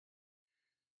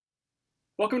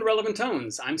Welcome to Relevant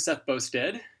Tones. I'm Seth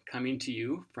Boustead, coming to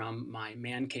you from my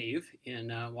man cave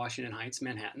in Washington Heights,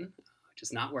 Manhattan, which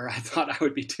is not where I thought I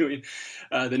would be doing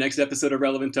the next episode of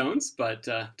Relevant Tones, but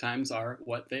times are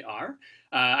what they are.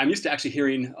 I'm used to actually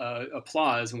hearing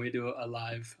applause when we do a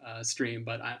live stream,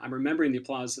 but I'm remembering the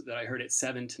applause that I heard at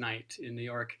 7 tonight in New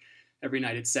York. Every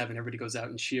night at 7, everybody goes out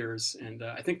and cheers. And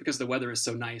I think because the weather is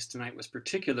so nice, tonight was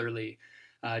particularly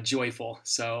joyful.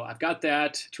 So I've got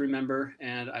that to remember,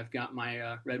 and I've got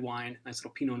my red wine, nice little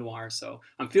Pinot Noir. So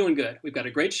I'm feeling good. We've got a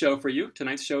great show for you.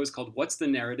 Tonight's show is called What's the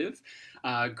Narrative?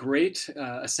 Great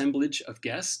assemblage of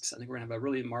guests. I think we're going to have a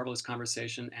really marvelous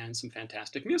conversation and some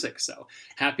fantastic music. So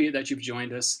happy that you've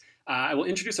joined us. I will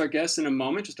introduce our guests in a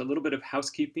moment. Just a little bit of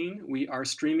housekeeping. We are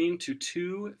streaming to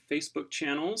 2 Facebook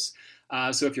channels.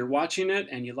 So if you're watching it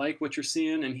and you like what you're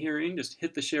seeing and hearing, just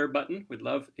hit the share button. We'd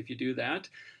love if you do that.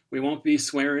 We won't be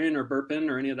swearing or burping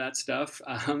or any of that stuff.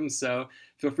 So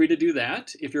feel free to do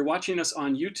that. If you're watching us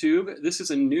on YouTube, this is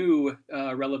a new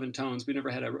Relevant Tones. We never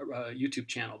had a YouTube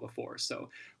channel before. So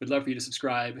we'd love for you to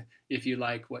subscribe if you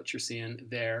like what you're seeing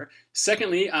there.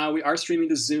 Secondly, we are streaming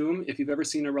to Zoom. If you've ever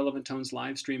seen a Relevant Tones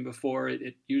live stream before,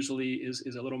 it usually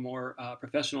is a little more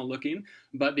professional looking.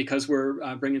 But because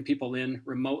we're bringing people in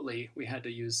remotely, we had to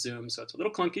use Zoom. So it's a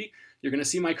little clunky. You're going to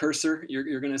see my cursor.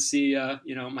 You're going to see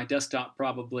my desktop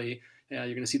probably. You're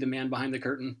going to see the man behind the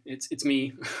curtain. It's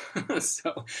me.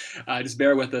 So just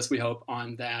bear with us, we hope,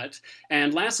 on that.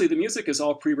 And lastly, the music is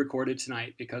all pre-recorded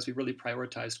tonight because we really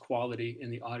prioritized quality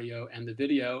in the audio and the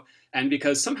video. And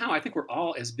because somehow I think we're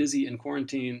all as busy in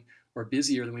quarantine or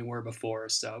busier than we were before.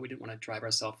 So we didn't want to drive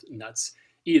ourselves nuts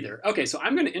either. Okay, so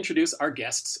I'm going to introduce our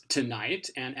guests tonight.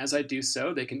 And as I do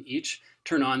so, they can each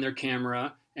turn on their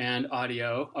camera and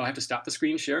audio. Oh, I have to stop the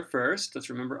screen share first. Let's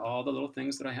remember all the little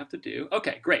things that I have to do.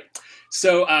 Okay, great.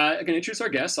 So I'm going to introduce our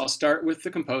guests. I'll start with the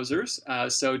composers.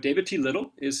 So David T.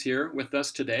 Little is here with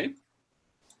us today.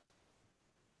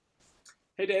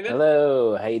 Hey, David.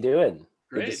 Hello, how you doing?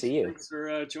 Great. Good to see you. Thanks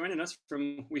for joining us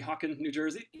from Weehawken, New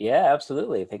Jersey. Yeah,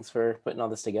 absolutely. Thanks for putting all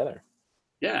this together.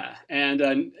 Yeah,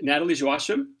 and Natalie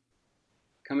Joachim,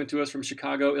 coming to us from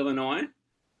Chicago, Illinois.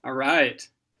 All right.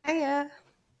 Hiya.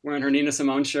 Wearing her Nina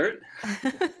Simone shirt.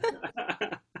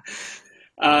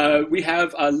 We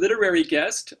have a literary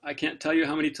guest. I can't tell you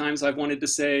how many times I've wanted to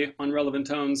say on Relevant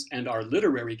Tones, and our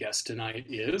literary guest tonight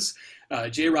is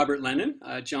J. Robert Lennon.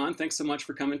 John, thanks so much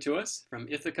for coming to us from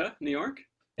Ithaca, New York.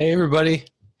 Hey, everybody.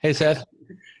 Hey, Seth.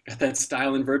 Got that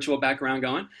style and virtual background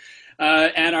going.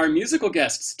 And our musical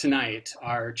guests tonight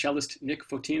are cellist Nick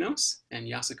Fotinos and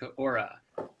Yasuka Ora.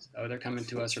 So they're coming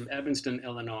to us from Evanston,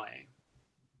 Illinois.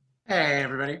 Hey,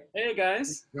 everybody. Hey,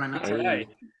 guys. Join us. All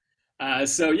right.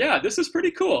 So yeah, this is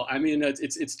pretty cool. I mean,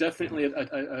 it's definitely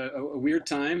a weird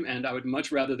time, and I would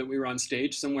much rather that we were on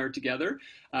stage somewhere together.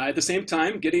 At the same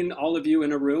time, getting all of you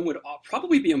in a room would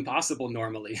probably be impossible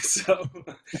normally. So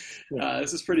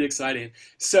this is pretty exciting.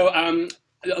 So a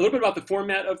little bit about the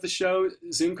format of the show.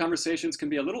 Zoom conversations can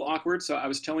be a little awkward. So I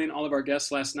was telling all of our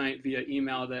guests last night via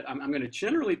email that I'm going to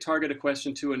generally target a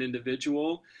question to an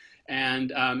individual.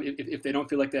 And if they don't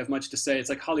feel like they have much to say, it's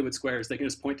like Hollywood Squares. They can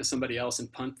just point to somebody else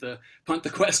and punt the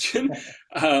question.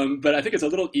 But I think it's a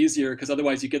little easier because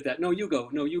otherwise you get that no you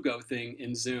go thing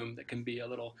in Zoom that can be a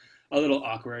little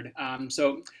awkward.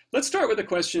 So let's start with a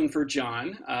question for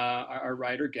John, our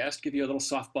writer guest. Give you a little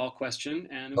softball question,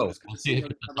 and we'll see if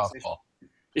it's a softball.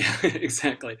 Yeah,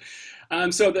 exactly.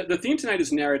 So the theme tonight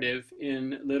is narrative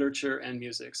in literature and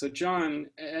music. So John,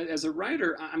 as a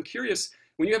writer, I'm curious.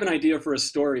 When you have an idea for a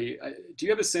story, do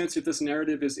you have a sense if this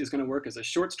narrative is going to work as a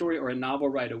short story or a novel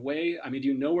right away? I mean, do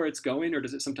you know where it's going, or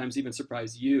does it sometimes even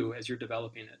surprise you as you're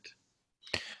developing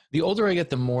it? The older I get,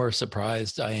 the more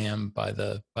surprised I am by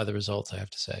the results, I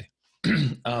have to say.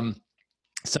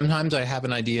 Sometimes I have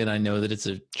an idea and I know that it's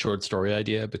a short story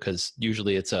idea because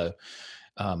usually it's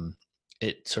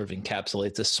it sort of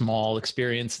encapsulates a small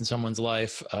experience in someone's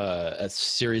life, a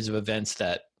series of events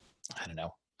that, I don't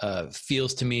know,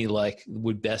 feels to me like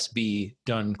would best be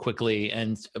done quickly,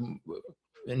 and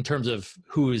in terms of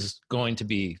who is going to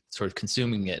be sort of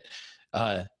consuming it,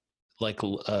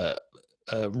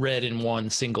 read in one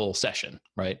single session,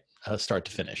 right, start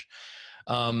to finish.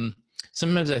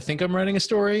 Sometimes I think I'm writing a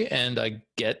story and I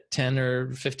get 10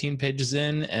 or 15 pages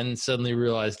in and suddenly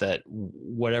realize that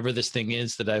whatever this thing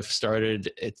is that I've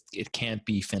started, it can't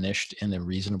be finished in a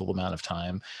reasonable amount of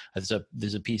time.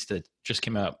 There's a piece that just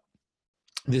came out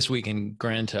this week in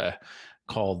Granta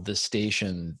called The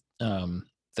Station,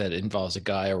 that involves a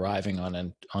guy arriving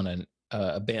on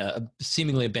a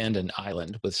seemingly abandoned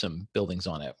island with some buildings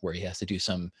on it where he has to do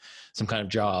some kind of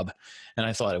job. And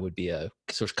I thought it would be a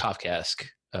sort of Kafkaesque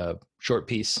short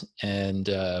piece, and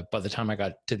by the time I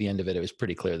got to the end of it, it was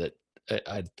pretty clear that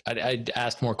I'd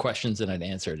asked more questions than I'd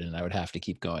answered, and I would have to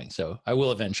keep going. So I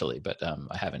will eventually, but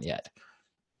I haven't yet.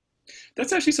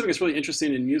 That's actually something that's really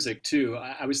interesting in music too.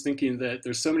 I was thinking that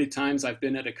there's so many times I've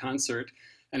been at a concert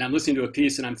and I'm listening to a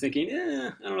piece and I'm thinking,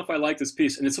 I don't know if I like this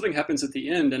piece. And then something happens at the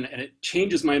end and it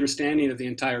changes my understanding of the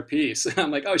entire piece.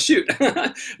 I'm like, oh shoot,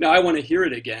 now I want to hear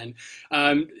it again.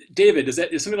 David,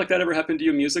 is something like that ever happened to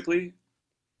you musically?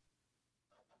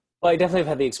 Well, I definitely have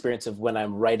had the experience of when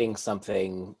I'm writing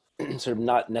something, sort of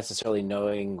not necessarily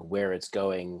knowing where it's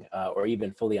going, or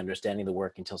even fully understanding the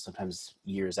work until sometimes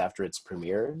years after it's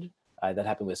premiered. That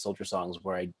happened with Soldier Songs,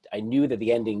 where I knew that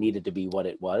the ending needed to be what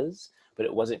it was, but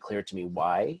it wasn't clear to me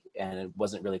why, and it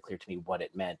wasn't really clear to me what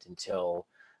it meant until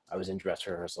I was in dress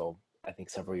rehearsal, I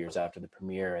think several years after the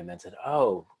premiere, and then said,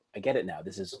 "Oh, I get it now.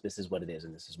 This is what it is,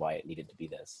 and this is why it needed to be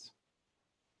this."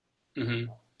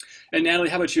 Mm-hmm. And Natalie,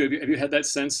 how about you? Have you had that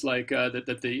sense like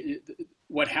that the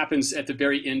what happens at the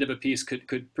very end of a piece could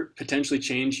potentially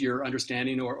change your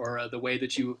understanding or the way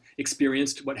that you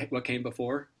experienced what came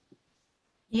before?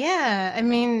 Yeah, I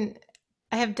mean,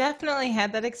 I have definitely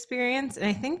had that experience, and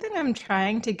I think that I'm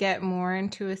trying to get more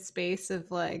into a space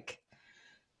of like,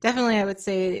 definitely, I would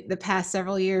say the past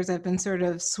several years, I've been sort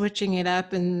of switching it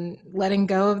up and letting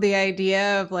go of the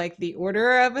idea of like the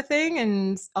order of a thing,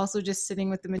 and also just sitting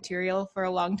with the material for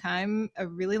a long time, a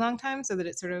really long time, so that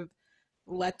it sort of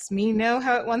lets me know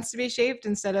how it wants to be shaped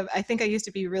instead of, I think I used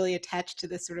to be really attached to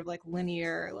this sort of like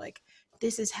linear, like,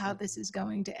 this is how this is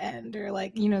going to end, or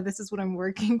like, this is what I'm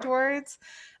working towards.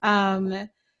 Um,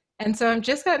 and so I've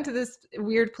just gotten to this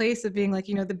weird place of being like,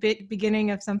 the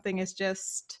beginning of something is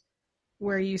just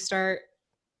where you start,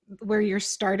 where you're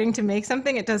starting to make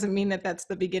something. It doesn't mean that that's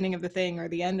the beginning of the thing or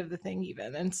the end of the thing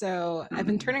even. And so I've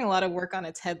been turning a lot of work on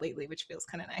its head lately, which feels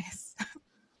kind of nice.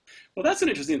 Well, that's an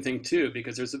interesting thing too,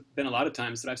 because there's been a lot of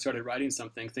times that I've started writing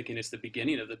something thinking it's the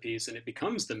beginning of the piece and it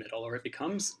becomes the middle or it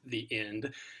becomes the end.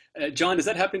 John, does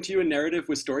that happen to you in narrative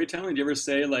with storytelling? Do you ever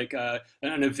say like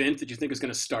an event that you think is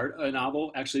going to start a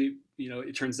novel, actually,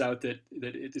 it turns out that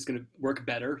it is going to work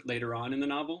better later on in the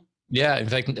novel? Yeah, in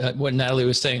fact, what Natalie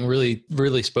was saying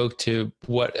really spoke to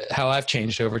how I've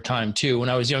changed over time too. When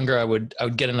I was younger, I would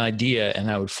get an idea and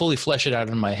I would fully flesh it out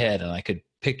in my head, and I could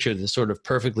picture the sort of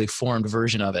perfectly formed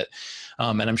version of it.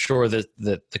 And I'm sure that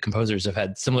the composers have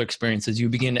had similar experiences. You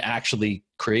begin to actually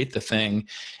create the thing,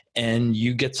 and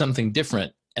you get something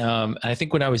different. And I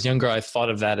think when I was younger, I thought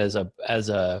of that as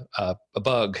a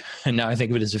bug, and now I think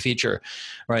of it as a feature,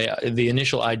 right? The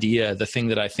initial idea, the thing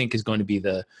that I think is going to be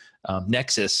the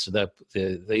nexus,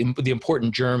 the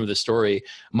important germ of the story,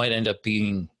 might end up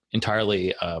being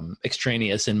entirely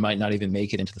extraneous and might not even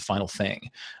make it into the final thing.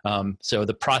 So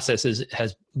the process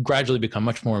has gradually become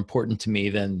much more important to me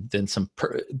than some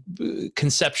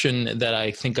conception that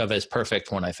I think of as perfect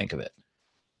when I think of it.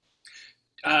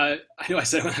 I know I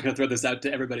said I'm not going to throw this out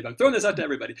to everybody, but I'm throwing this out to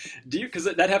everybody. Because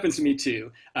that happens to me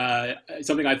too.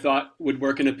 Something I thought would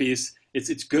work in a piece,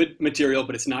 it's good material,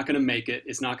 but it's not going to make it.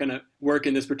 It's not going to work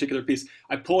in this particular piece.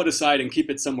 I pull it aside and keep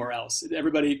it somewhere else.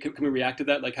 Everybody, can we react to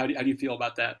that? Like, how do you feel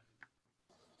about that?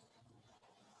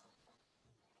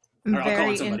 I'm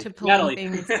very into pulling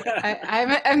things.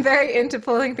 I'm very into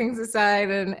pulling things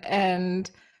aside and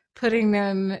putting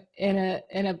them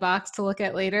in a box to look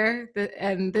at later.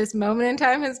 And this moment in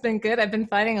time has been good. I've been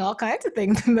finding all kinds of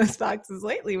things in those boxes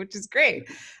lately, which is great.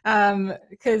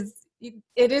 Because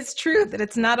it is true that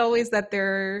it's not always that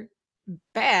they're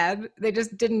bad. They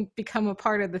just didn't become a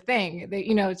part of the thing.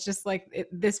 It's just like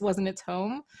this wasn't its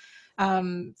home.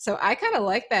 So I kind of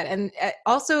like that. And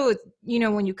also,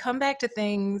 when you come back to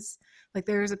things, like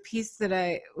there's a piece that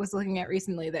I was looking at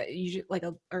recently that you like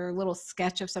or a little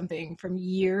sketch of something from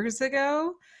years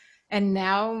ago. And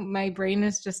now my brain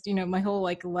is just, my whole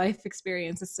like life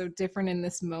experience is so different in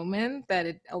this moment that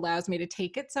it allows me to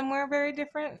take it somewhere very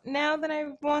different now than I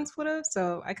once would have.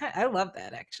 So I love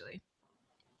that actually.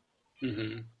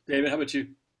 Mm-hmm. David, how about you?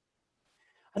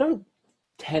 I don't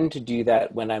tend to do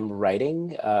that when I'm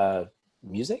writing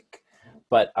music,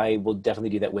 but I will definitely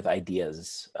do that with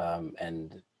ideas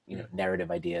and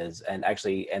narrative ideas. And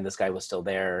actually, And This Guy Was Still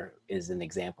There is an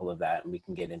example of that, and we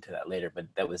can get into that later. But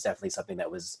that was definitely something that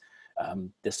was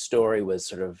the story was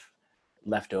sort of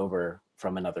left over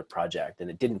from another project, and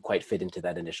it didn't quite fit into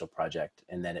that initial project,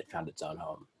 and then it found its own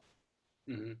home.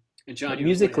 Mm-hmm. And John,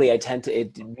 musically, I tend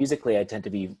to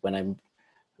be, when I'm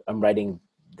writing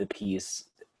the piece,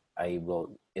 I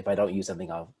will, if I don't use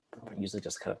something, I'll usually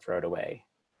just kind of throw it away,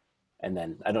 and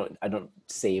then I don't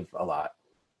save a lot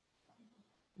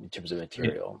in terms of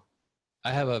material.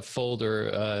 I have a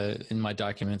folder in my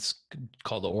documents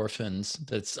called Orphans.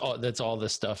 That's all the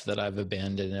stuff that I've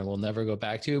abandoned and will never go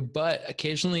back to. But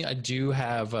occasionally, I do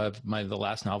have the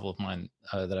last novel of mine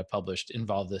that I published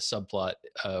involved this subplot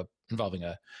involving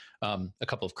a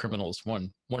couple of criminals.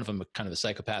 One of them kind of a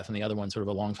psychopath, and the other one sort of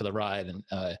along for the ride.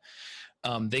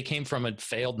 And they came from a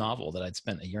failed novel that I'd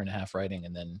spent a year and a half writing,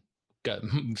 and then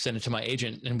sent it to my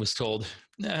agent and was told,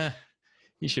 "Nah,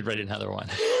 you should write another one."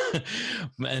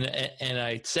 and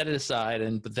I set it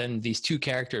aside, but then these two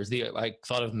characters, I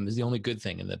thought of them as the only good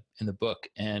thing in the book.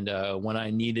 And when I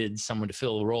needed someone to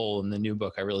fill a role in the new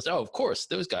book, I realized, oh, of course,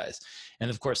 those guys. And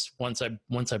of course, once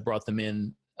I brought them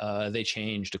in, they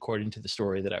changed according to the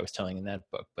story that I was telling in that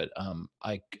book. But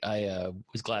I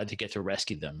was glad to get to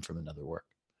rescue them from another work.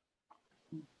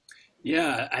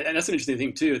 Yeah, and that's an interesting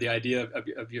thing too. The idea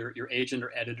of your agent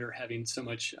or editor having so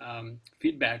much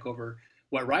feedback over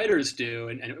what writers do,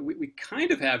 and we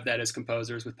kind of have that as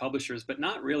composers with publishers, but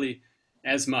not really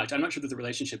as much. I'm not sure that the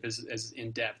relationship is as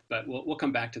in depth, but we'll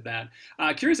come back to that.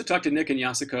 Curious to talk to Nick and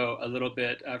Yasuko a little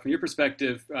bit from your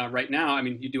perspective right now. I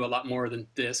mean, you do a lot more than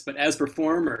this, but as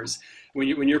performers, when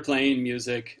you're playing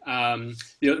music,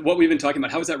 what we've been talking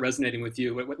about, how is that resonating with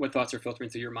you? What thoughts are filtering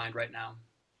through your mind right now?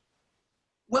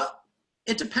 Well,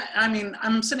 it depends. I mean,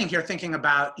 I'm sitting here thinking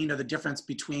about, the difference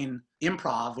between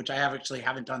improv, which I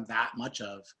haven't done that much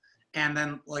of, and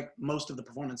then like most of the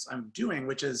performance I'm doing,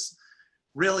 which is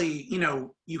really,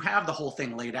 you have the whole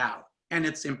thing laid out, and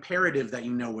it's imperative that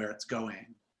you know where it's going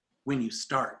when you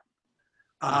start.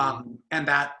 And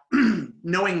that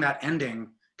knowing that ending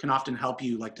can often help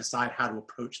you like decide how to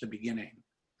approach the beginning.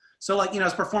 So like,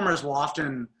 as performers will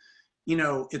often,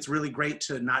 it's really great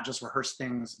to not just rehearse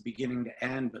things beginning to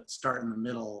end, but start in the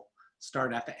middle,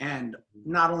 start at the end,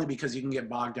 not only because you can get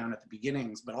bogged down at the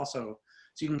beginnings, but also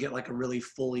so you can get like a really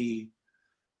fully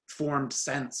formed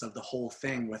sense of the whole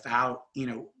thing without,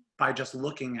 by just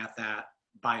looking at that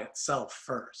by itself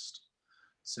first.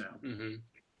 So. Mm-hmm.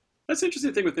 That's an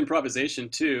interesting thing with improvisation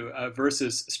too,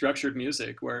 versus structured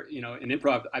music, where, in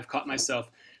improv, I've caught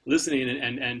myself listening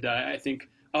and I think,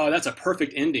 oh, that's a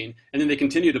perfect ending. And then they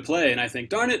continue to play, and I think,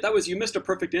 darn it, you missed a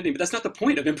perfect ending. But that's not the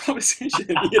point of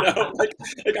improvisation,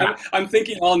 I'm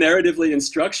thinking all narratively and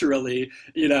structurally,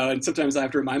 and sometimes I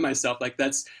have to remind myself, like,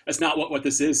 that's not what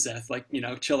this is, Seth. Like,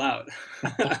 chill out.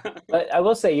 But I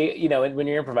will say, when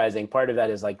you're improvising, part of that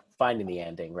is like finding the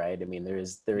ending, right? I mean, there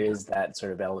is that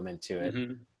sort of element to it.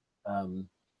 Mm-hmm.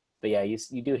 But yeah,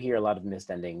 you do hear a lot of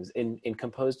missed endings in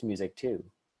composed music too.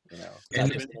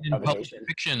 And in Pulp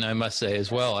Fiction, I must say as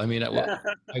well. I mean,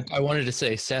 I wanted to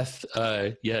say, Seth,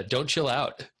 don't chill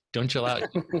out. Don't chill out.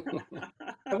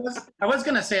 I was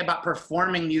going to say about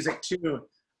performing music too.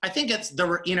 I think it's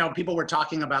people were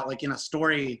talking about like in a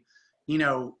story,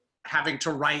 having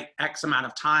to write X amount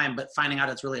of time, but finding out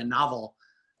it's really a novel.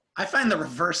 I find the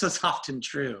reverse is often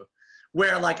true,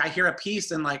 where like I hear a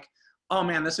piece and like, oh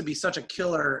man, this would be such a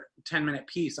killer 10-minute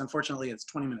piece. Unfortunately, it's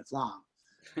 20 minutes long.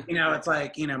 It's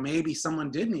like, maybe someone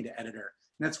did need an editor.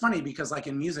 And it's funny because like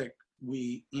in music,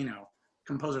 we,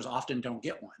 composers often don't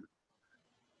get one.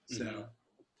 So. Mm-hmm.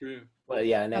 True. Well,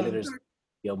 yeah, and editors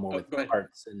deal more with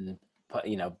parts and,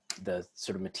 the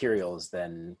sort of materials,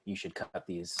 then you should cut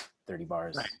these 30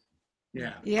 bars. Right.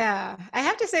 Yeah. Yeah. I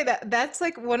have to say that's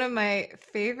like one of my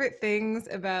favorite things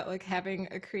about like having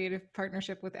a creative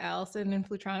partnership with Allison and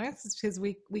Flutronix is because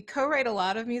we co-write a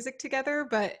lot of music together,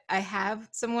 but I have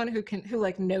someone who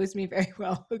like knows me very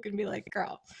well, who can be like,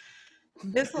 girl,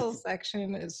 this whole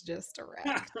section is just a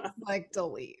wreck. Like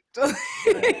delete.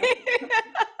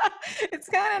 It's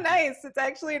kind of nice. It's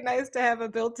actually nice to have a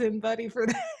built-in buddy for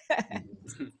that.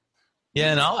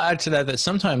 Yeah, and I'll add to that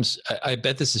sometimes, I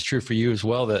bet this is true for you as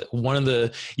well,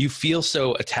 that you feel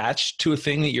so attached to a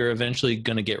thing that you're eventually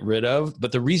going to get rid of,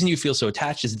 but the reason you feel so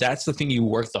attached is that's the thing you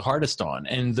work the hardest on.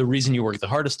 And the reason you work the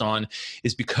hardest on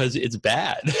is because it's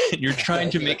bad. You're trying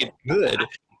to make it good,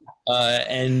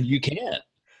 and you can't.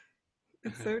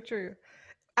 It's so true.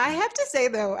 I have to say,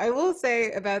 though, I will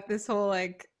say about this whole,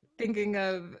 like, thinking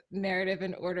of narrative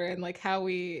and order and, like, how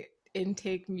we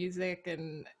intake music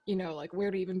and like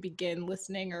where to even begin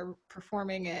listening or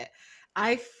performing it.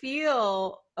 I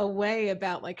feel a way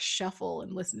about like shuffle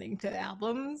and listening to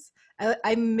albums.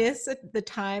 I miss the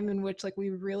time in which like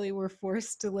we really were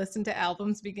forced to listen to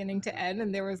albums beginning to end,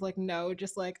 and there was like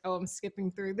just like, oh, I'm skipping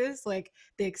through this. Like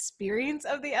the experience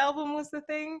of the album was the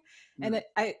thing. And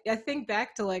I think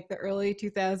back to like the early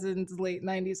 2000s, late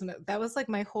 90s, when that was like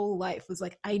my whole life was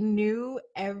like I knew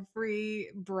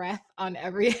every breath on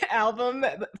every album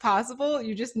possible.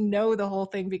 You just know the whole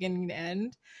thing beginning to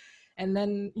end. And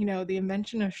then, the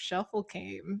invention of shuffle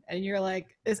came and you're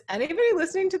like, is anybody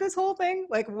listening to this whole thing?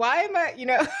 Like, why am I,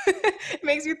 it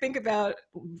makes you think about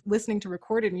listening to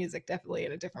recorded music definitely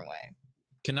in a different way.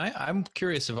 I'm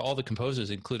curious if all the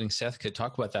composers, including Seth, could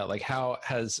talk about that. Like, how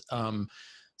has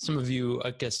some of you,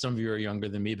 I guess some of you are younger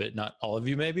than me, but not all of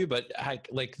you maybe, but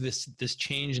like this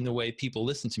change in the way people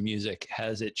listen to music,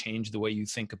 has it changed the way you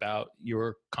think about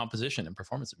your composition and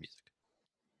performance of music?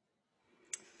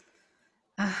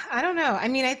 I don't know. I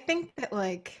mean, I think that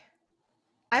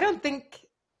I don't think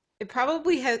it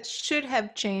probably should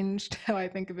have changed how I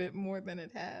think of it more than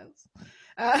it has.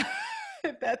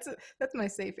 That's my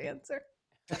safe answer.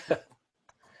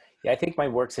 Yeah, I think my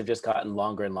works have just gotten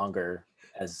longer and longer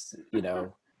as,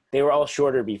 they were all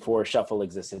shorter before shuffle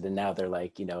existed, and now they're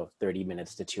like, 30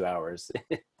 minutes to 2 hours.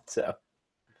 So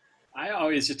I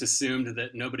always just assumed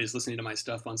that nobody's listening to my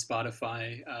stuff on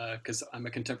Spotify because I'm a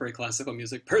contemporary classical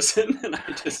music person, and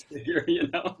I just figure,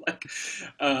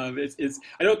 I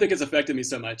don't think it's affected me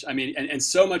so much. I mean, and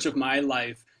so much of my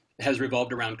life has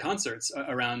revolved around concerts,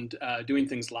 around doing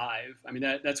things live. I mean,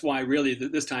 that's why really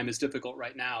this time is difficult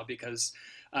right now, because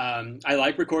I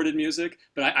like recorded music,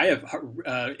 but I have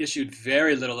issued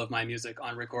very little of my music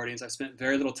on recordings. I've spent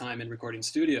very little time in recording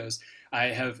studios. I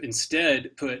have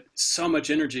instead put so much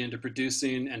energy into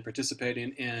producing and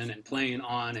participating in and playing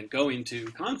on and going to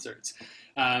concerts.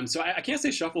 So I can't say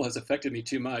shuffle has affected me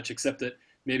too much, except that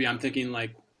maybe I'm thinking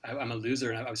like, I'm a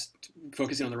loser and I was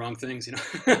focusing on the wrong things,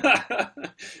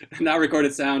 Now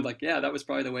recorded sound, like, yeah, that was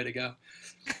probably the way to go.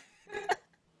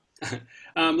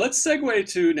 Let's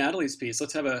segue to Natalie's piece.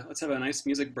 Let's have a nice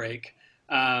music break.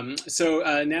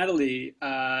 So Natalie,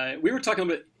 we were talking a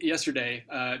bit yesterday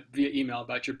via email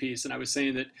about your piece, and I was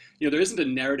saying that there isn't a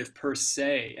narrative per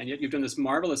se, and yet you've done this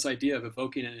marvelous idea of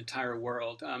evoking an entire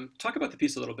world. Talk about the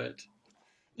piece a little bit.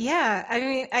 Yeah, I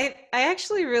mean, I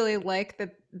actually really like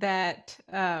that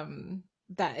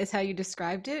is how you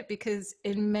described it, because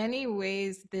in many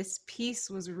ways this piece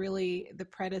was really the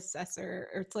predecessor,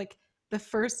 or it's like the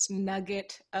first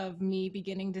nugget of me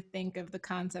beginning to think of the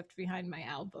concept behind my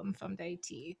album Fum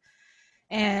D'Haïti.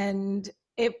 And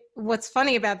what's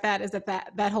funny about that is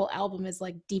that whole album is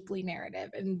like deeply narrative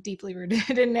and deeply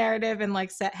rooted in narrative, and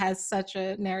like has such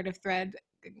a narrative thread,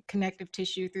 connective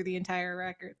tissue through the entire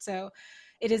record. So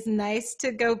it is nice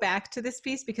to go back to this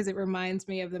piece because it reminds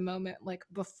me of the moment like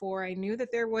before I knew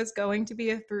that there was going to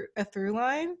be a through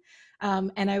line.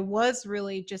 And I was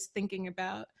really just thinking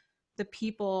about the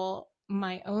people,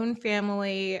 my own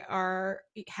family,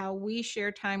 how we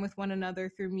share time with one another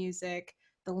through music,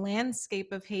 the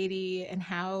landscape of Haiti, and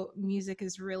how music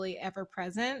is really ever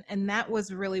present. And that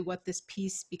was really what this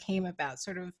piece became about,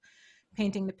 sort of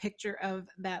painting the picture of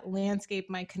that landscape,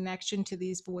 my connection to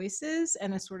these voices,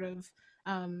 and a sort of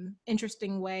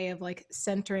interesting way of like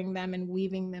centering them and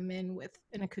weaving them in with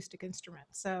an acoustic instrument.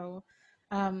 So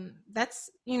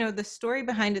that's the story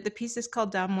behind it. The piece is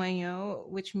called Dame Moigno,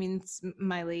 which means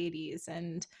my ladies,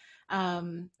 and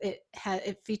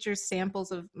it features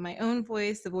samples of my own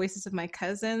voice, the voices of my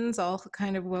cousins, all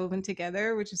kind of woven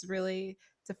together, which is really,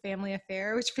 it's a family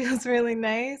affair, which feels really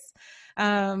nice.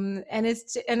 And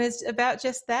it's about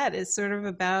just that. It's sort of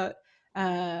about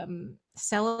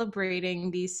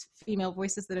celebrating these female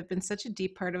voices that have been such a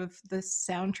deep part of the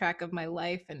soundtrack of my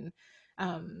life. And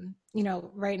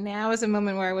right now is a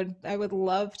moment where I would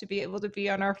love to be able to be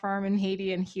on our farm in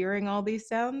Haiti and hearing all these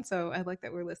sounds. So I like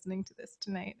that we're listening to this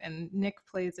tonight, and Nick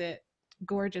plays it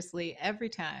gorgeously every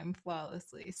time,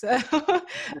 flawlessly. So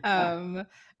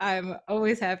I'm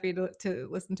always happy to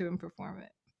listen to him perform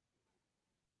it.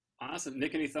 Awesome.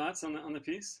 Nick, any thoughts on the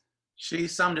piece? She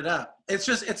summed it up.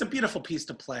 It's a beautiful piece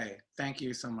to play. Thank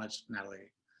you so much,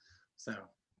 Natalie. So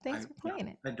thanks for playing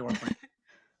it. I adore playing.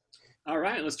 All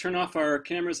right, let's turn off our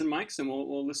cameras and mics, and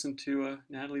we'll listen to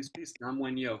Natalie's piece, Dame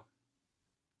Moigno.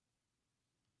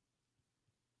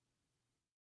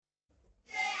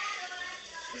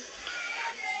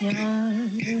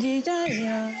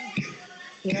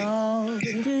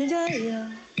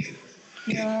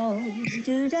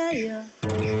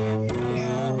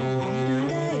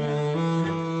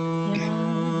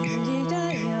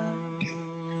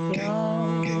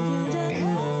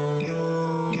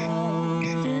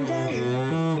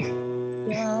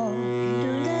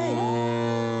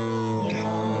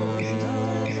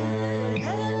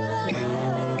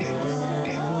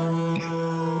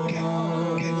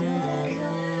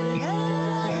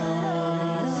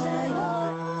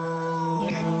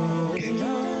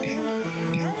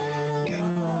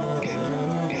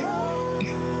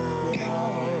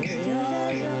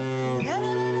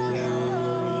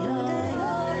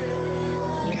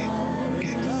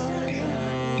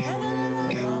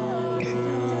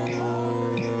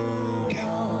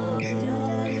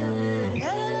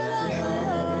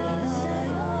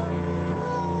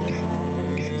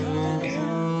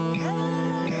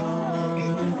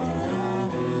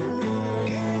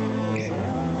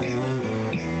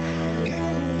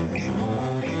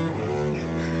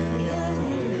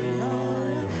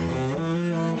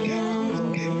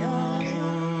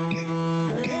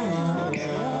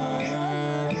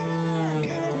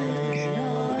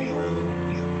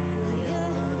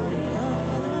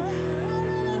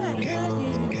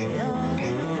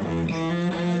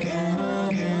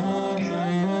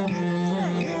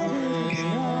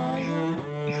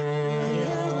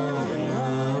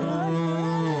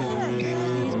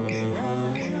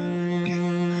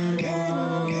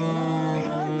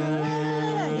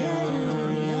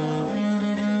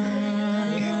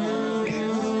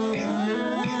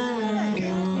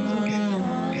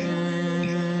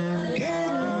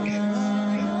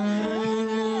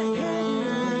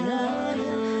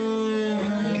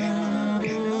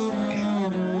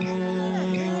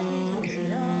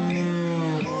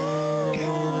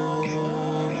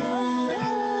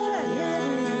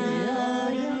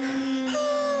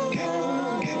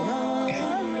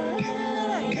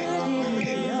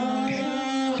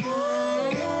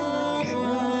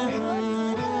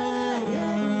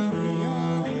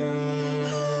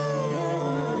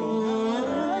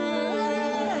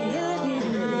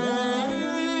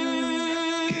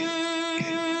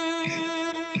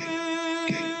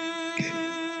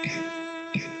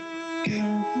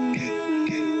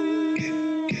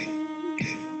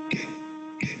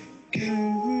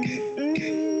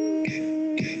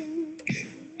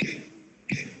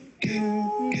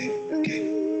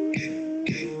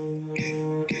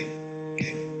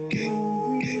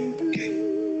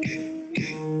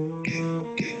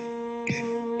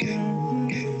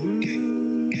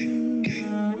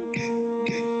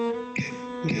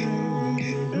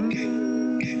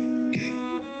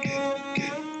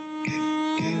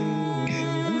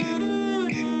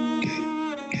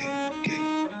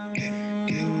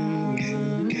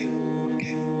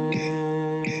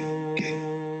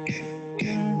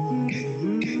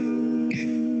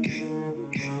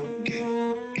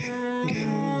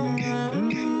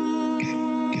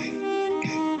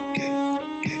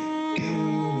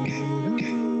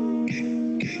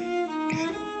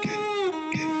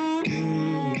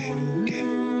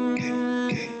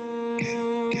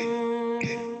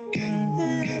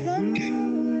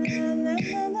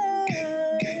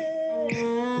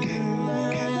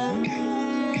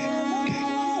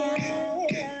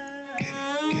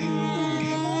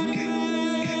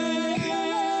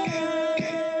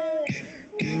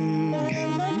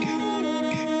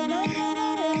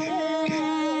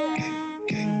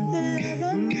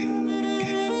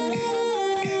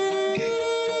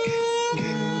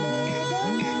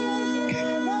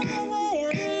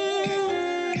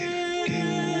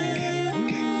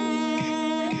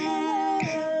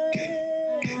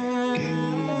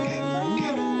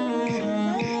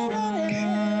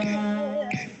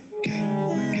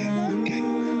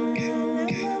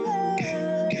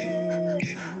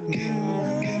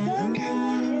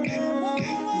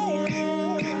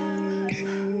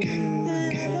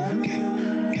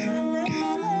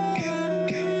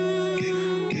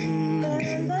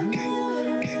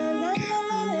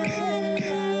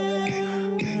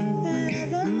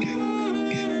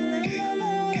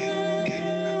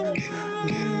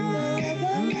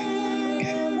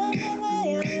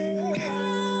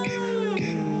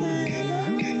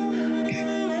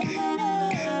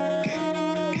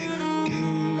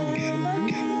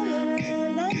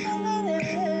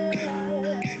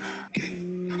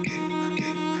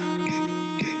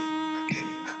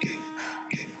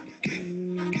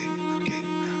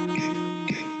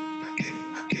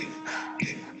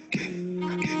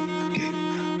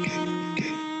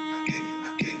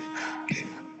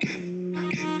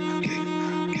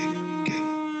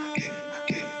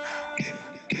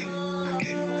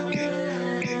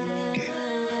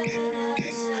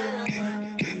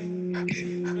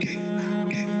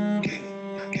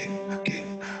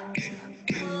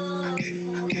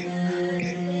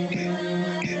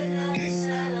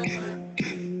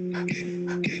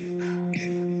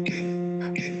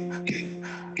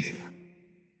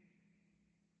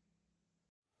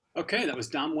 Okay, that was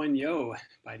Dam Wen Yo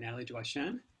by Natalie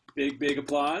Duachen. Big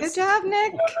applause. Good job,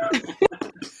 Nick.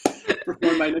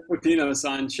 Performed by Nick Botinos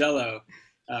on cello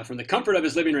from the comfort of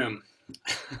his living room.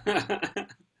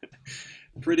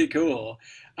 Pretty cool.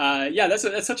 Yeah,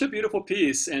 that's such a beautiful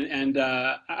piece. And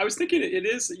I was thinking it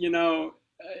is,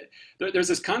 there's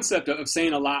this concept of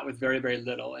saying a lot with very, very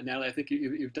little. And Natalie, I think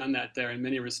you've done that there in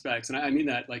many respects. And I mean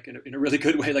that like in a really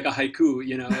good way, like a haiku,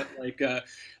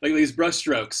 like these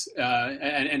brushstrokes.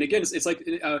 And again, it's like,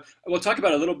 we'll talk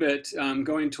about a little bit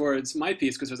going towards my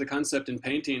piece, because there's a concept in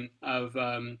painting of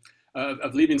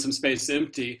leaving some space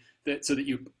empty, so that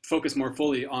you focus more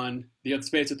fully on the other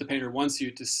space that the painter wants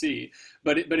you to see.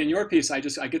 But in your piece, I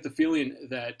get the feeling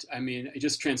that, it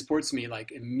just transports me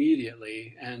like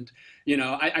immediately. And,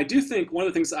 I do think one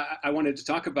of the things I wanted to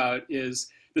talk about is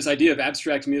this idea of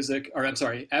absolute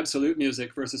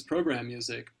music versus program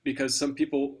music, because some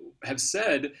people have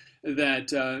said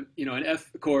that, an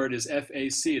F chord is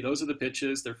FAC. Those are the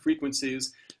pitches, they're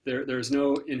frequencies. There's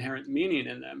no inherent meaning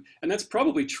in them. And that's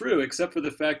probably true, except for the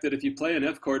fact that if you play an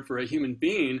F chord for a human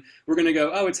being, we're going to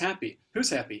go, oh, it's happy. Who's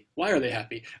happy? Why are they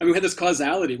happy? We had this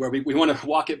causality where we want to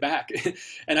walk it back.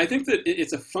 And I think that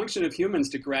it's a function of humans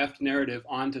to graft narrative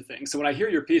onto things. So when I hear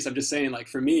your piece, I'm just saying, like,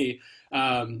 for me,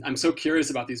 I'm so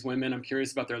curious about these women. I'm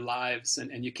curious about their lives.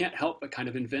 And you can't help but kind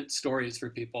of invent stories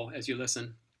for people as you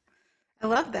listen. I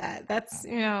love that. That's,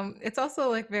 it's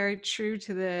also like very true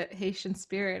to the Haitian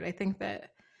spirit. I think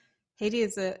that Haiti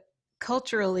is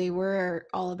culturally, we're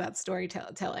all about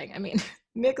storytelling.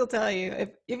 Nick will tell you, if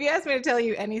you ask me to tell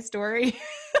you any story,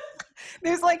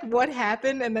 there's like what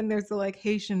happened, and then there's the like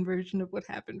Haitian version of what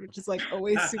happened, which is like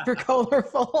always super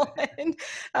colorful. And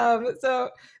so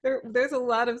there's a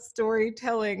lot of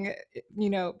storytelling,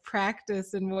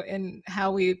 practice and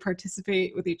how we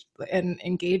participate with each and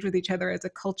engage with each other as a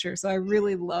culture. So I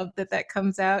really love that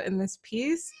comes out in this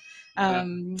piece.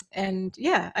 And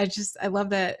yeah, I love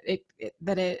that it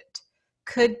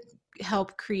could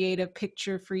help create a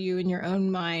picture for you in your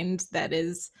own mind that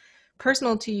is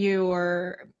personal to you,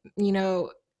 or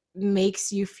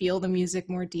makes you feel the music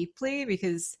more deeply,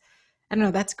 because I don't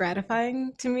know, that's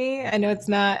gratifying to me. I know it's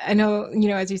not,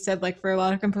 as you said, like for a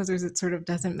lot of composers it sort of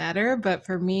doesn't matter, but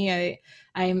for me,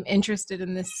 I'm interested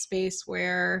in this space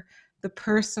where the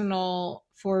personal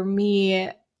for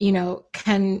me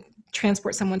can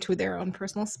transport someone to their own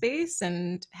personal space,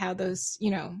 and how those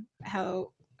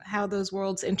how those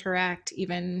worlds interact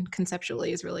even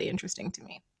conceptually is really interesting to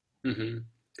me. Mm-hmm.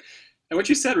 And what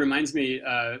you said reminds me,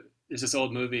 there's this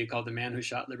old movie called The Man Who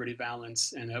Shot Liberty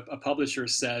Valance, and a publisher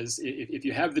says, if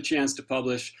you have the chance to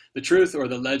publish the truth or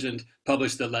the legend,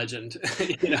 publish the legend,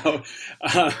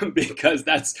 because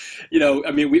that's,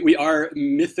 we are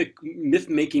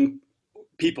myth-making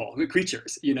people,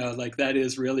 creatures, like that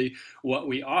is really what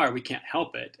we are. We can't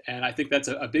help it. And I think that's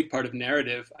a big part of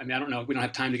narrative. I don't know, we don't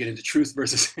have time to get into truth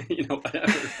versus,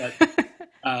 whatever,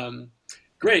 but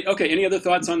great. Okay. Any other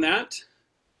thoughts on that?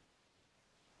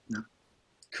 No.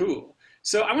 Cool.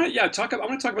 So I want to talk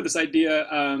about this idea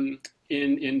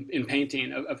in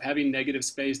painting of having negative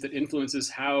space that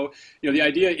influences how, the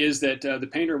idea is that the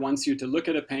painter wants you to look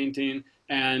at a painting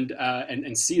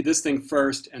and see this thing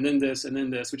first, and then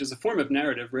this, which is a form of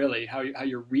narrative, really, how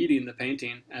you're reading the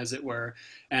painting, as it were,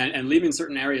 and leaving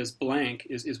certain areas blank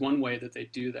is one way that they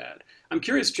do that. I'm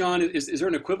curious, John, is there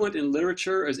an equivalent in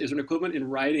literature, or is there an equivalent in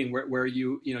writing where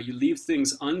you leave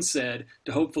things unsaid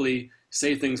to hopefully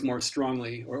say things more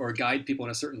strongly, or guide people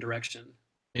in a certain direction?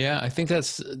 Yeah, I think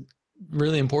that's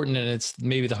really important, and it's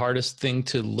maybe the hardest thing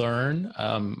to learn.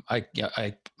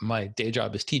 My day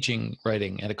job is teaching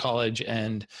writing at a college,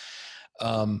 and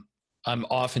I'm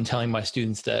often telling my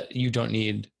students that you don't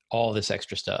need all this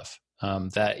extra stuff,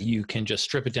 that you can just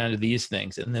strip it down to these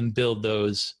things and then build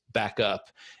those back up,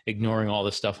 ignoring all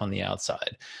the stuff on the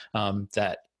outside.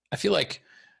 That I feel like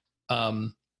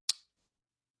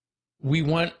we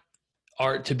want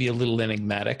art to be a little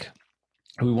enigmatic.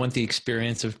 We want the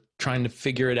experience of trying to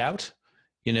figure it out,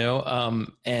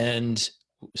 and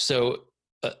so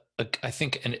I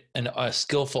think a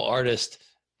skillful artist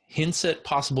hints at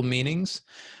possible meanings,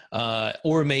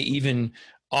 or may even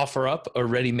offer up a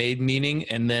ready-made meaning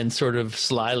and then sort of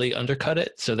slyly undercut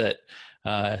it so that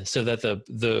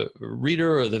the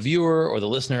reader or the viewer or the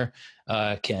listener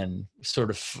can sort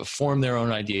of form their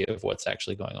own idea of what's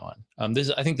actually going on.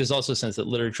 I think there's also a sense that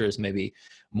literature is maybe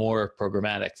more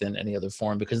programmatic than any other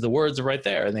form, because the words are right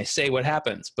there and they say what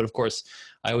happens. But of course,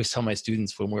 I always tell my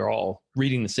students, when we're all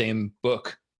reading the same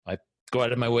book, I go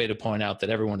out of my way to point out that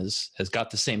everyone has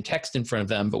got the same text in front of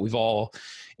them, but we've all,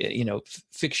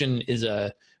 fiction is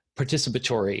a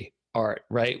participatory art,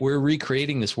 right? We're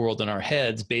recreating this world in our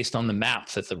heads based on the map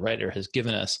that the writer has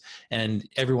given us, and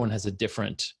everyone has a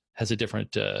different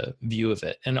view of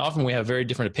it, and often we have very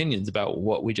different opinions about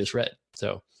what we just read.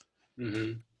 So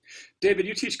mm-hmm. David,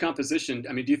 you teach composition.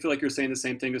 I mean, do you feel like you're saying the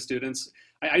same thing to students?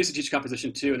 I used to teach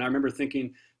composition too, and I remember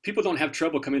thinking people don't have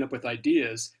trouble coming up with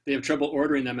ideas. They have trouble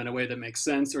ordering them in a way that makes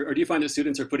sense. Or do you find that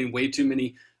students are putting way too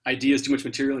many ideas, too much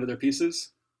material into their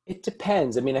pieces? It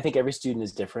depends. I mean, I think every student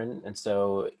is different, and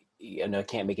so I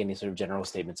can't make any sort of general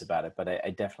statements about it. But I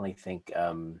definitely think,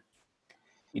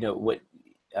 what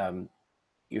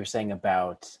you're saying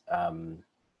about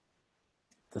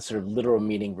the sort of literal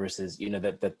meaning versus,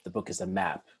 that the book is a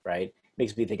map, right?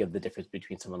 Makes me think of the difference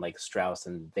between someone like Strauss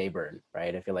and Webern,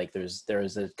 right? I feel like there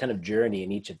is a kind of journey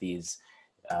in each of these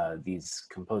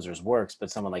composers' works, but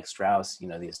someone like Strauss,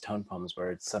 these tone poems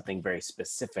where it's something very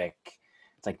specific.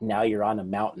 It's like, now you're on a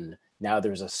mountain, now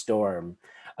there's a storm.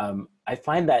 I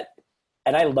find that,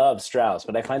 and I love Strauss,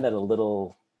 but I find that a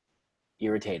little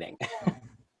irritating.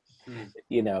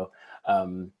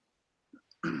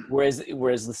 Whereas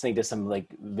listening to some like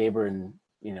Webern,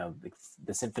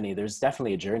 the symphony, there's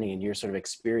definitely a journey, and you're sort of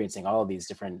experiencing all of these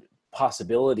different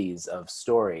possibilities of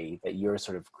story that you're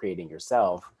sort of creating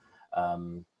yourself.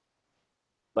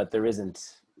 But there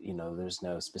isn't, there's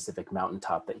no specific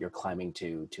mountaintop that you're climbing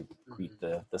to greet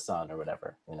the sun or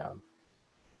whatever,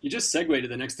 You just segued to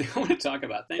the next thing I want to talk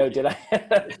about. Thank you. Oh, did I?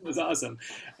 It was awesome.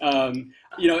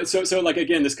 So like,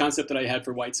 again, this concept that I had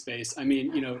for white space, I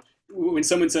mean, when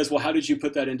someone says, well, how did you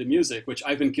put that into music? Which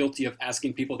I've been guilty of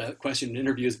asking people that question in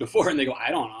interviews before, and they go,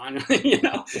 I don't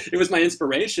know. It was my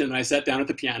inspiration. And I sat down at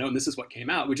the piano, and this is what came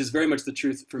out, which is very much the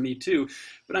truth for me too.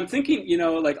 But I'm thinking,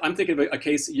 I'm thinking of a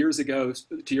case years ago,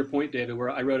 to your point, David, where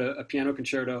I wrote a piano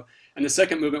concerto, and the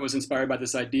second movement was inspired by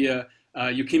this idea,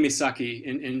 yukimi sake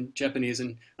in Japanese,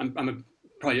 and I'm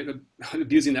probably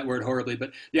abusing that word horribly,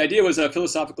 but the idea was a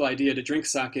philosophical idea to drink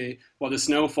sake while the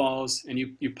snow falls, and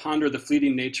you ponder the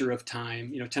fleeting nature of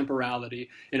time, temporality,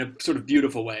 in a sort of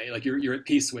beautiful way, like you're at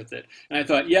peace with it. And I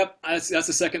thought, yep, that's the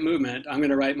second movement. I'm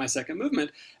going to write my second movement.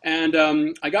 And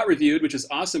I got reviewed, which is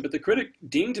awesome, but the critic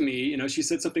dinged me. She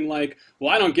said something like,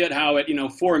 well, I don't get how at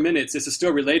 4 minutes this is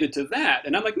still related to that.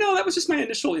 And I'm like, no, that was just my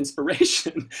initial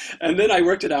inspiration. And then I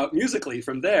worked it out musically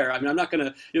from there. I mean, I'm not going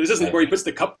to, this isn't where he puts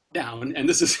the cup down, and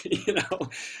this is,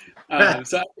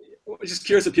 so I'm just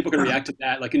curious if people can react to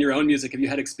that. Like in your own music, have you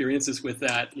had experiences with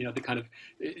that, the kind of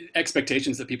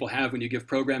expectations that people have when you give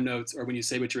program notes or when you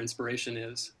say what your inspiration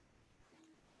is?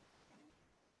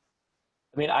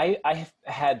 I mean, I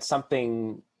had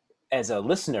something as a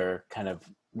listener kind of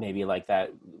maybe like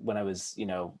that when I was,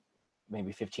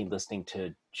 maybe 15, listening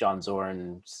to John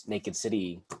Zorn's Naked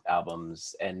City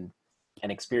albums and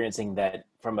experiencing that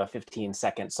from a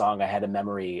 15-second song, I had a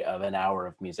memory of an hour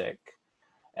of music,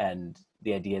 and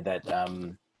the idea that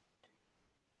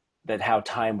that how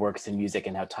time works in music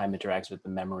and how time interacts with the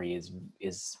memory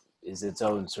is its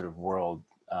own sort of world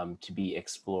to be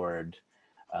explored.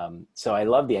 So I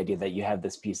love the idea that you have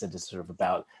this piece that is sort of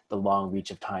about the long reach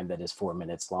of time that is 4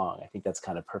 minutes long. I think that's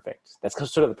kind of perfect. That's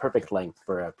sort of the perfect length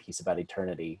for a piece about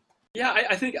eternity. Yeah,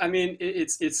 I think, I mean,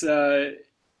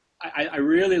 I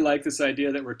really like this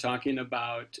idea that we're talking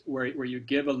about where you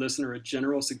give a listener a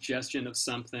general suggestion of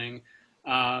something,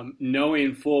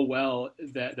 knowing full well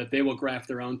that they will graft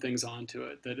their own things onto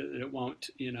it, that it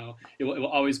won't, it will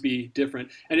always be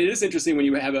different. And it is interesting when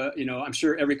you have I'm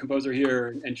sure every composer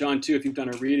here, and John too, if you've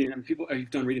done a reading, and you've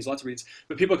done readings, lots of readings,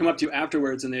 but people come up to you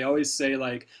afterwards and they always say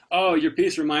like, oh, your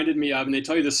piece reminded me of, and they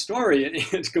tell you the story, and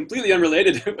it's completely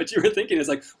unrelated to what you were thinking. It's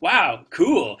like, wow,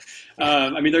 cool.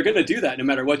 I mean, they're going to do that no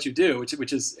matter what you do,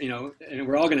 which is, and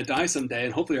we're all going to die someday,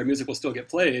 and hopefully our music will still get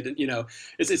played. And,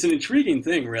 it's an intriguing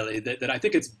thing, really, that I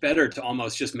think it's better to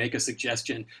almost just make a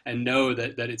suggestion and know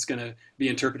that it's going to be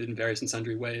interpreted in various and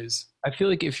sundry ways. I feel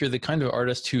like if you're the kind of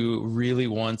artist who really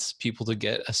wants people to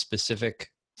get a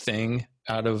specific thing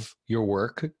out of your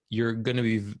work, you're going to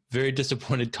be very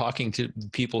disappointed talking to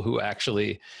people who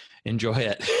actually enjoy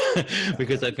it.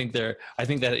 Because I think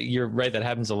that you're right, that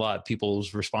happens a lot.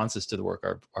 People's responses to the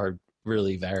work are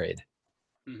really varied.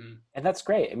 Mm-hmm. And that's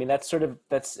great. I mean, I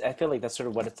feel like that's sort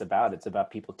of what it's about. It's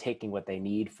about people taking what they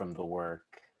need from the work,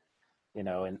 and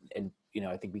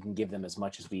I think we can give them as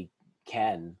much as we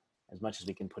can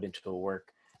put into a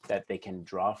work that they can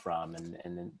draw from and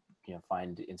then,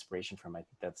 find inspiration from. I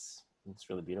think it's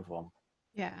really beautiful.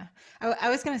 Yeah. I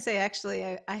was going to say,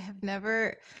 actually, I have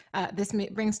never, this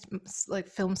brings like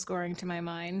film scoring to my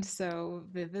mind so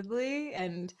vividly,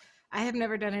 and I have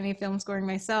never done any film scoring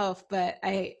myself, but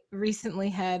I recently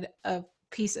had a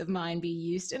piece of mine be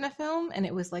used in a film, and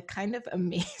it was like kind of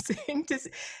amazing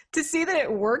to see that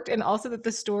it worked, and also that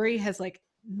the story has like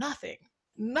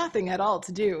nothing at all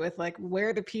to do with like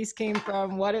where the piece came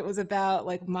from, what it was about,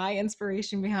 like my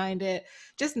inspiration behind it,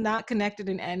 just not connected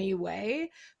in any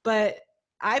way. But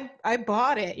I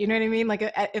bought it, you know what I mean? Like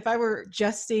if I were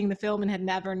just seeing the film and had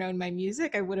never known my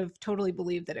music, I would have totally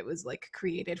believed that it was like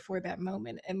created for that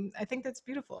moment. And I think that's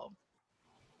beautiful.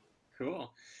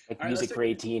 Cool. Like music for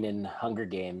 18 in Hunger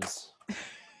Games.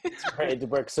 It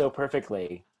works so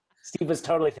perfectly. Steve was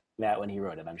totally thinking that when he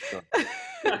wrote it, I'm sure.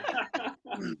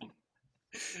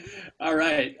 All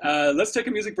right, let's take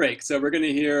a music break. So we're going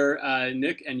to hear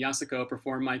Nick and Yasuko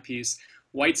perform my piece,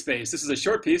 White Space. This is a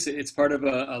short piece. It's part of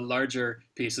a larger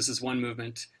piece. This is one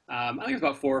movement. I think it's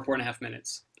about 4.5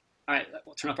 minutes. All right,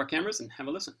 we'll turn off our cameras and have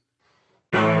a listen.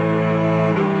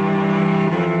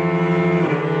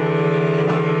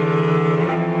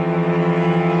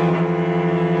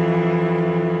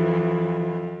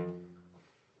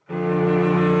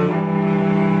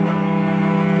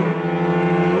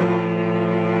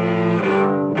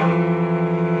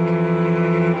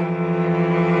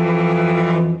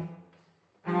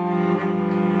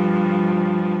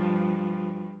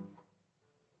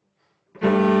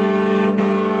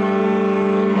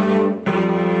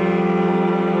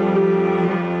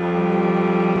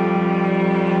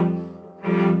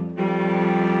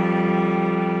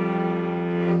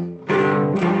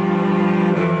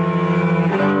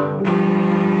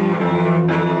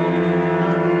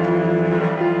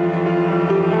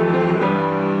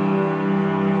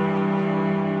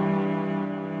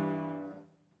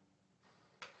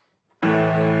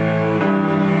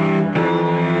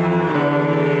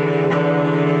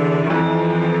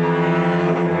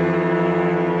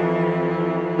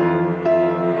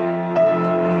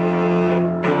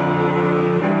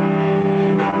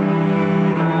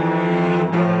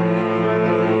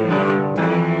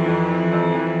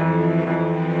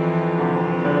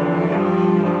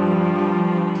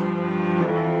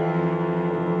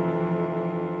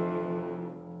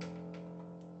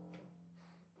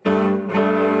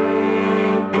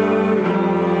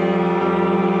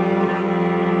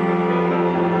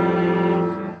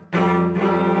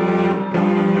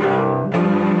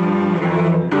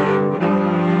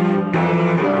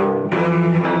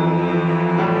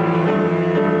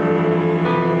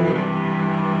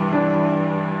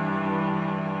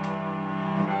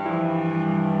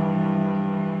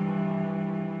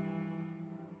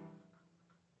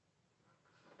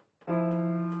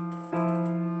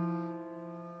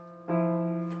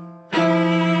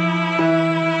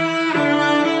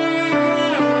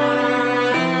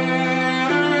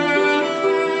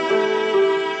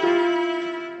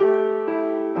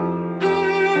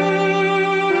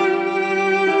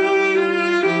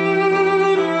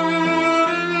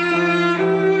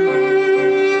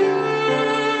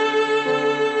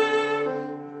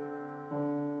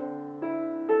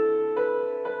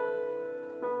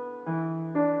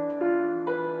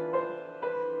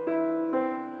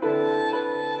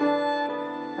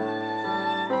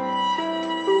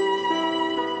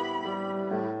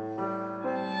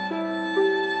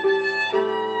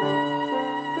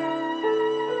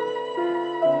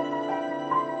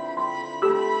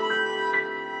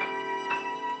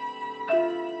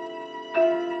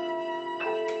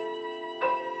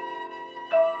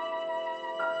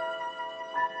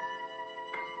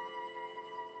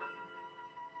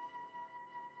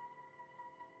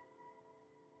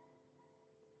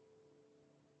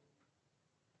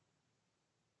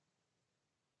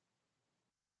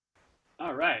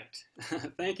 All right.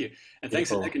 Thank you. And thanks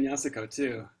to Nick and Yasuko,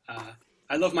 too.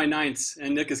 I love my ninths,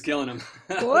 and Nick is killing them.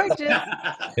 Gorgeous.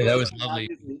 Yeah, that was lovely.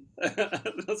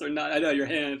 Those are not, I know, your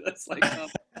hand. That's like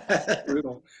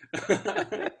brutal.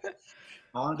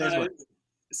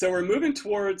 So we're moving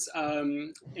towards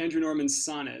Andrew Norman's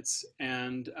sonnets.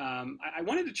 And I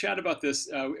wanted to chat about this,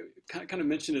 kind of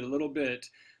mentioned it a little bit.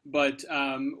 But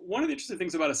one of the interesting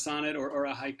things about a sonnet or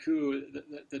a haiku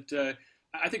that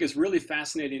I think is really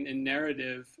fascinating in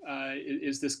narrative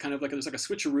is this kind of like, there's like a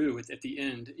switcheroo at the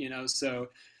end, you know, so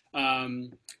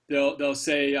they'll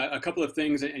say a couple of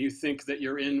things and you think that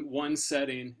you're in one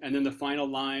setting, and then the final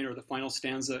line or the final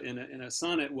stanza in a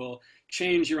sonnet will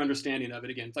change your understanding of it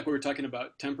again. It's like we were talking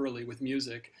about temporally with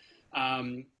music.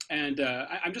 I'm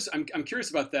curious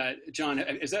about that, John.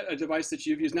 Is that a device that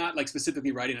you've used, not like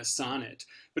specifically writing a sonnet,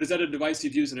 but is that a device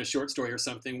you've used in a short story or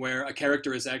something where a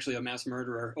character is actually a mass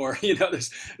murderer, or you know,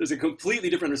 there's a completely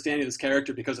different understanding of this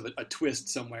character because of a twist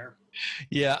somewhere?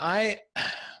 Yeah,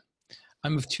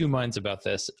 I'm of two minds about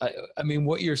this. I mean,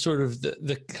 what you're sort of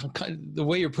the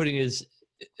way you're putting it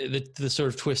the sort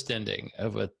of twist ending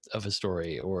of a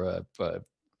story or a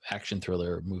action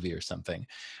thriller movie or something,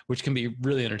 which can be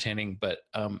really entertaining, but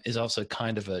is also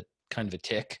kind of a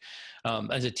tick.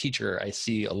 As a teacher, I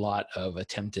see a lot of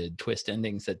attempted twist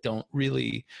endings that don't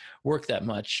really work that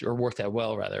much, or work that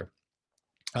well rather.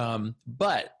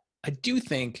 But I do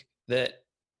think that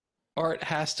art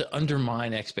has to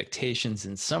undermine expectations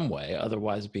in some way,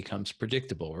 otherwise it becomes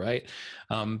predictable, right?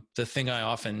 The thing I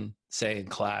often say in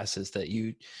class is that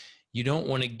you don't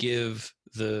want to give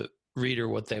the reader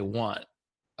what they want.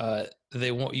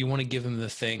 You want to give them the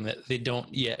thing that they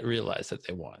don't yet realize that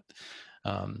they want.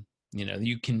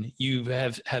 You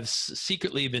have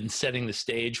secretly been setting the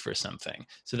stage for something,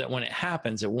 so that when it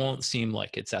happens, it won't seem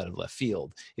like it's out of left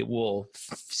field. It will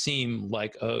seem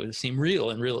real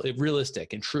and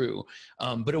realistic and true,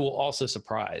 but it will also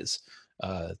surprise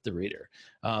the reader.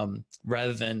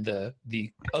 Rather than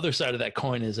the other side of that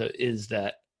coin is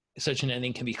that such an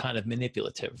ending can be kind of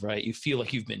manipulative, right? You feel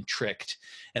like you've been tricked,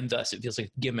 and thus it feels like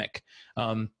a gimmick.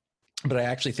 But I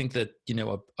actually think that,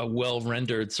 a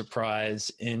well-rendered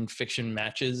surprise in fiction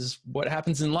matches what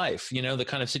happens in life, the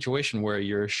kind of situation where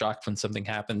you're shocked when something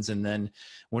happens, and then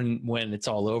when it's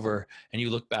all over and you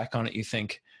look back on it, you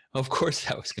think, oh, of course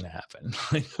that was going to happen.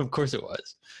 Of course it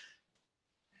was.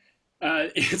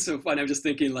 It's so fun. I'm just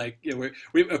thinking,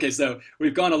 so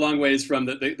we've gone a long ways from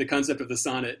the concept of the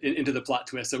sonnet into the plot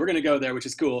twist. So we're going to go there, which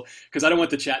is cool, because I don't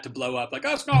want the chat to blow up like,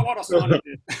 that's not what a sonnet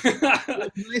is.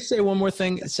 Can I say one more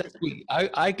thing?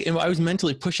 I was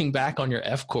mentally pushing back on your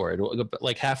F chord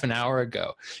like half an hour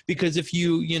ago, because if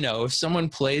if someone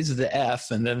plays the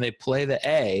F and then they play the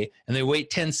A and they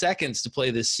wait 10 seconds to play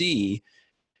the C,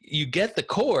 you get the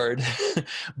chord,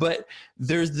 but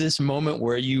there's this moment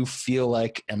where you feel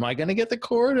like, am I going to get the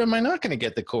chord? Am I not going to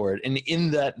get the chord? And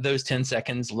in those 10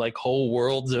 seconds, like whole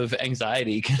worlds of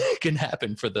anxiety can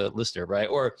happen for the listener, right?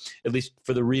 Or at least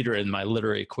for the reader in my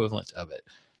literary equivalent of it.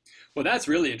 Well, that's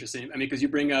really interesting. I mean, because you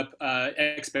bring up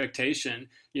expectation,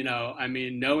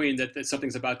 knowing that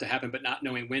something's about to happen, but not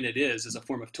knowing when it is a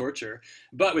form of torture.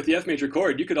 But with the F major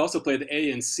chord, you could also play the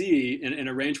A and C in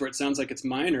a range where it sounds like it's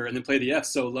minor, and then play the F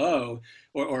so low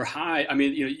or high. I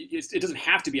mean, it doesn't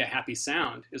have to be a happy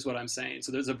sound, is what I'm saying.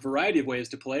 So there's a variety of ways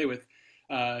to play with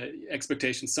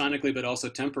expectation sonically, but also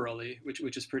temporally,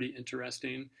 which is pretty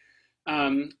interesting.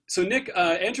 So Nick,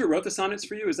 Andrew wrote the sonnets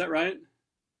for you, is that right?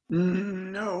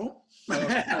 No.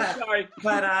 Sorry.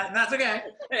 But that's okay.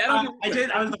 Hey, I did.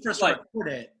 I was the first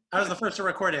to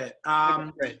record it.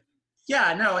 Great.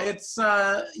 Yeah, no, it's,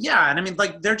 and I mean,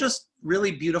 they're just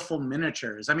really beautiful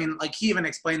miniatures. I mean, he even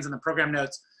explains in the program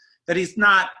notes that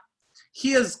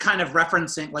he is kind of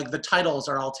referencing, the titles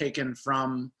are all taken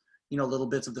from, little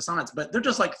bits of the sonnets, but they're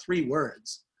just 3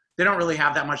 words. They don't really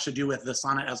have that much to do with the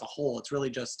sonnet as a whole. It's really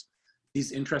just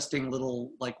these interesting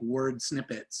little, word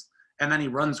snippets. And then he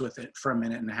runs with it for a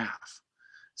minute and a half.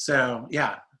 So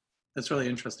yeah, that's really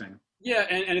interesting. Yeah,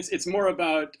 and it's more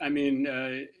about, I mean,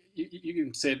 you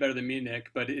can say it better than me, Nick,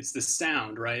 but it's the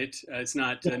sound, right? It's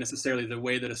not necessarily the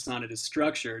way that a sonnet is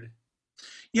structured.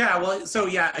 Yeah, well, so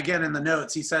yeah, again, in the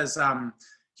notes, he says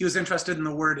he was interested in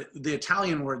the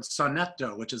Italian word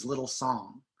sonetto, which is little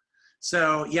song.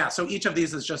 So yeah, so each of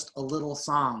these is just a little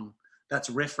song that's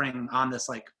riffing on this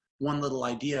one little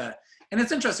idea. And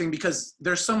it's interesting because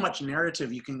there's so much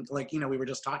narrative you can, we were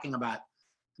just talking about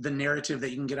the narrative that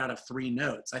you can get out of 3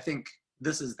 notes. I think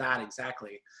this is that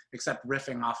exactly, except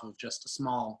riffing off of just a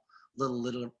small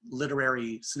little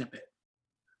literary snippet.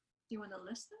 Do you want to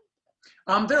list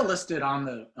them? They're listed on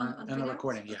the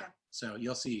recording, yeah. Okay. So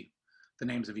you'll see the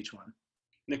names of each one.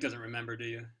 Nick doesn't remember, do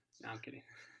you? No, I'm kidding.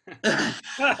 No,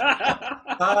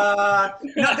 I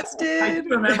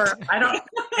remember.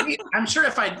 I'm sure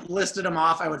if I listed them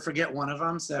off, I would forget one of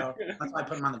them. So that's why I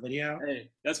put them on the video. Hey,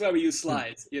 that's why we use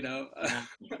slides,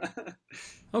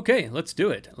 Okay, let's do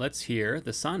it. Let's hear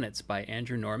the sonnets by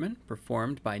Andrew Norman,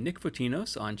 performed by Nick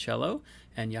Fotinos on cello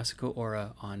and Yasuko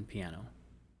Ora on piano.